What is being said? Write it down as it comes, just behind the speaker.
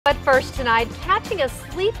But first tonight, catching a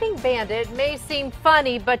sleeping bandit may seem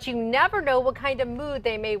funny, but you never know what kind of mood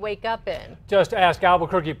they may wake up in. Just ask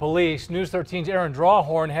Albuquerque police. News 13's Aaron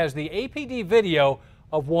Drawhorn has the APD video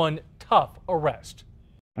of one tough arrest.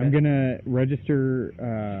 I'm gonna register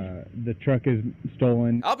the truck is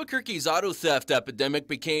stolen. Albuquerque's auto theft epidemic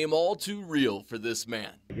became all too real for this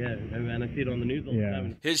man. Yeah, man, I see it on the news all the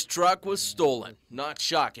time. His truck was stolen. Not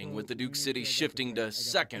shocking, with the Duke City shifting to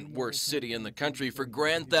second worst city in the country for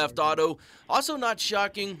grand theft auto. Also not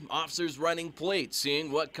shocking, officers running plates,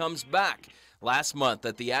 seeing what comes back. Last month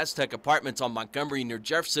at the Aztec Apartments on Montgomery near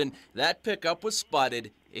Jefferson, that pickup was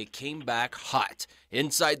spotted. It came back hot.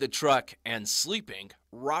 Inside the truck and sleeping,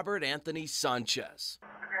 Robert Anthony Sanchez.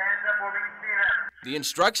 The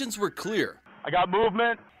instructions were clear. I got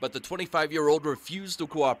movement. But the 25-year-old refused to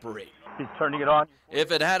cooperate. He's turning it on.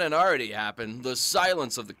 If it hadn't already happened, the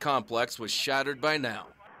silence of the complex was shattered by now.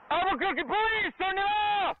 Albuquerque police, turn it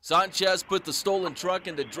off! Sanchez put the stolen truck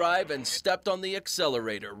into drive and stepped on the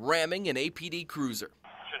accelerator, ramming an APD cruiser.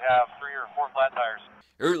 Should have 3 or 4 flat tires.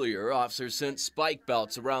 Earlier, officers sent spike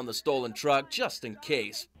belts around the stolen truck just in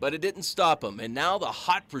case, but it didn't stop him, and now the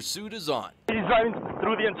hot pursuit is on. He's driving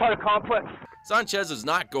through the entire complex. Sanchez is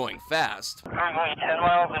not going fast. I'm going 10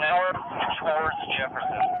 miles an hour towards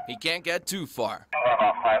Jefferson. He can't get too far.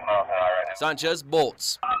 About 5 miles an hour right now. Sanchez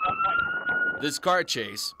bolts. This car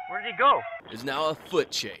chase, Where did he go? is now a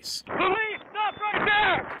foot chase. Police, stop right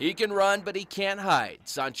there! He can run, but he can't hide.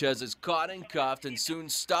 Sanchez is caught and cuffed and soon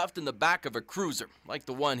stuffed in the back of a cruiser, like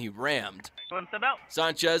the one he rammed.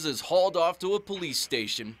 Sanchez is hauled off to a police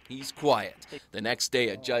station. He's quiet. The next day,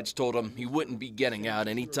 a judge told him he wouldn't be getting out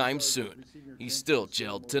anytime soon. He's still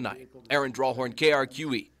jailed tonight. Aaron Drawhorn,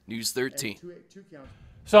 KRQE, News 13.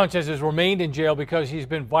 Sanchez has remained in jail because he's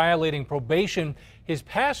been violating probation. His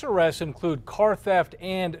past arrests include car theft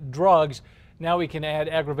and drugs. Now he can add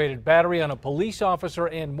aggravated battery on a police officer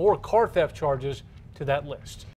and more car theft charges to that list.